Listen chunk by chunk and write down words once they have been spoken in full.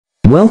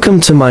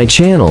Welcome to my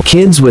channel,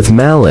 Kids with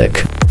Malik.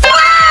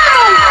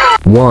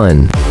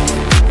 1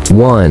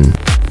 1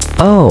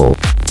 O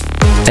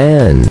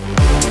N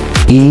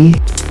E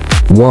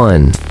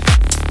 1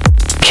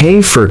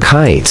 K for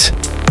kite.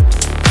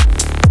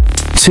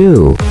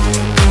 2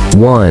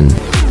 1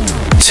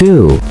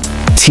 2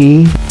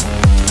 T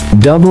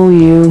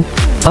W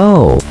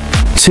O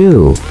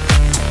 2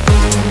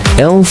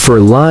 L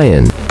for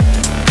lion.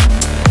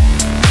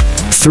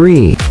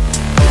 3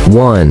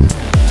 1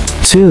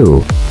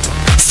 2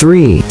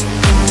 3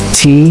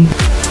 T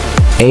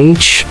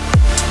H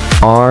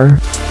R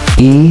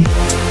E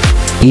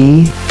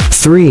E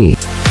 3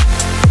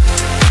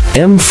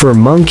 M for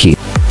monkey.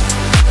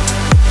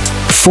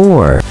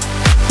 4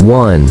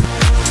 1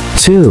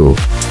 2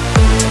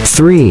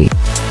 3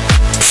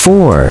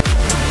 4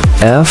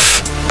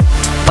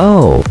 F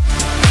O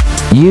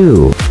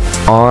U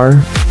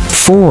R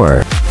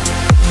 4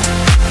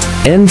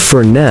 N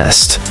for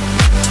nest.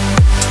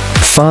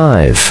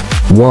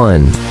 5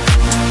 1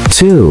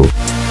 2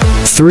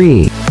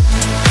 3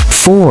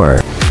 4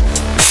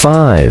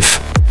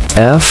 5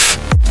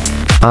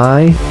 F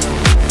I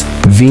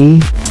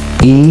V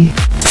E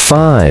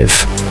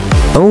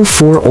 5 O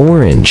for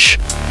orange.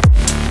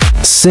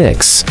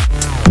 6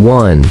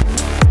 1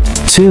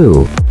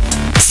 2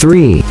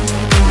 3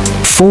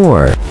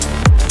 4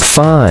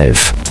 5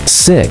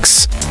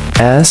 6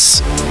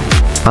 S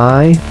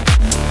I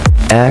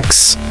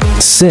X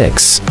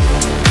 6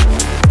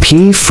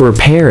 P for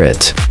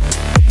parrot.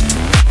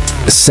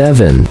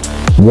 7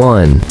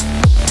 1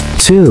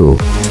 2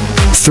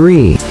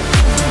 3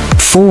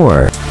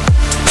 4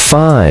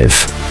 5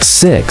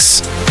 6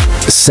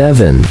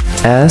 7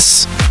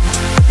 S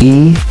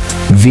E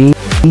V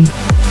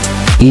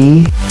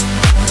E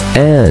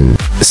N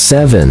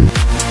 7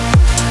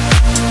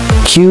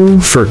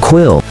 Q for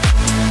quill.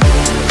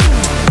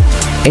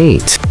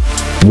 8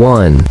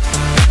 1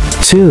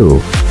 2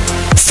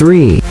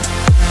 3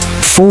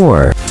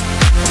 4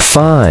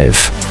 5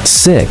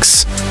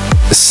 6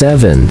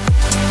 7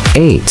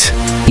 8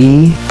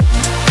 E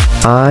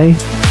I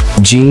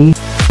G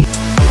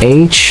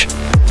H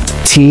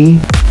T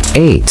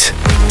 8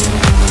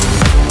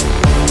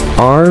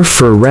 R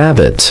for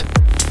rabbit.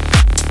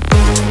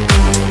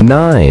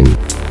 9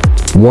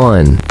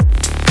 1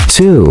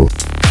 2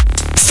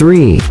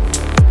 3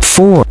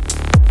 4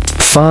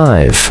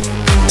 5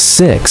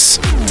 6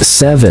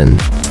 7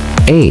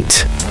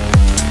 8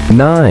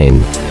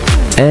 9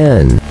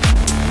 N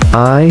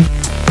I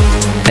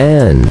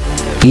N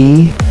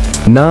E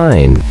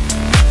 9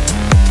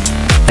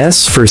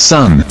 S for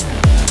sun.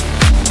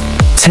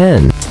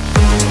 10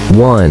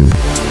 1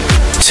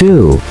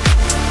 2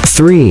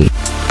 3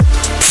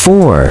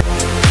 4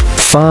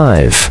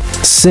 5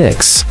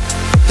 6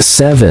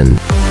 7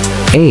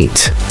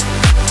 8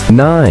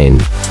 9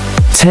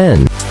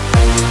 10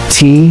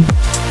 T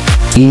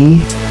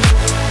E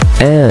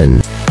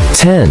N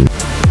 10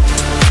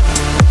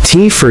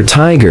 T for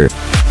tiger.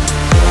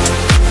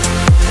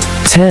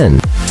 10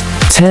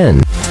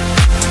 10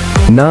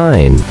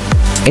 9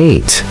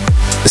 8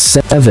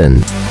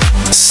 7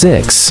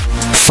 6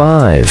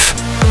 5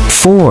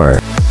 4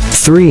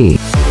 3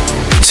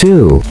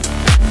 2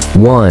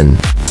 1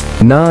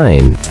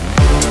 9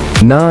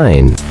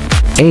 9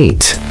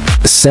 8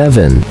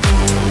 7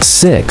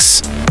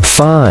 6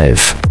 5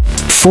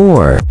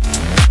 4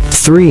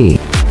 3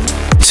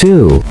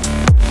 2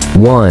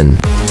 1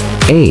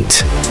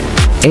 8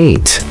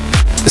 8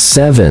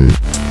 7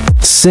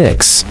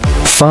 6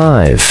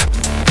 5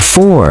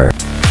 4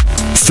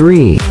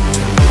 3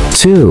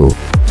 2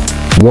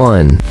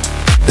 1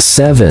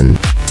 7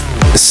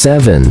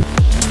 7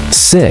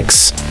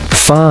 6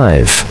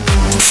 5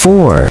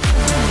 4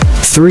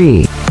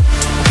 3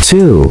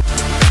 2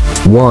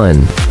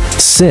 1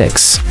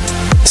 6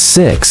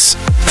 6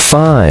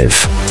 5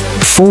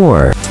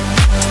 4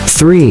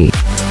 3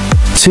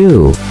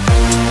 2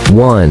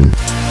 1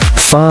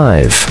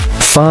 5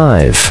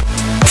 5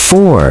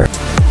 4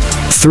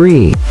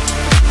 3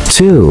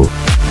 2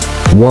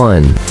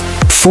 1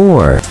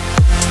 4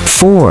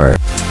 4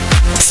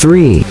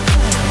 3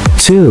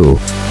 2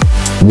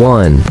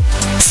 1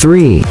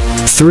 3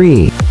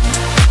 3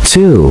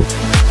 2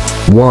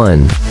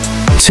 1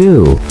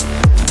 2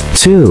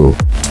 2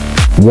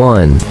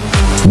 1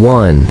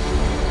 1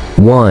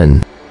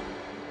 1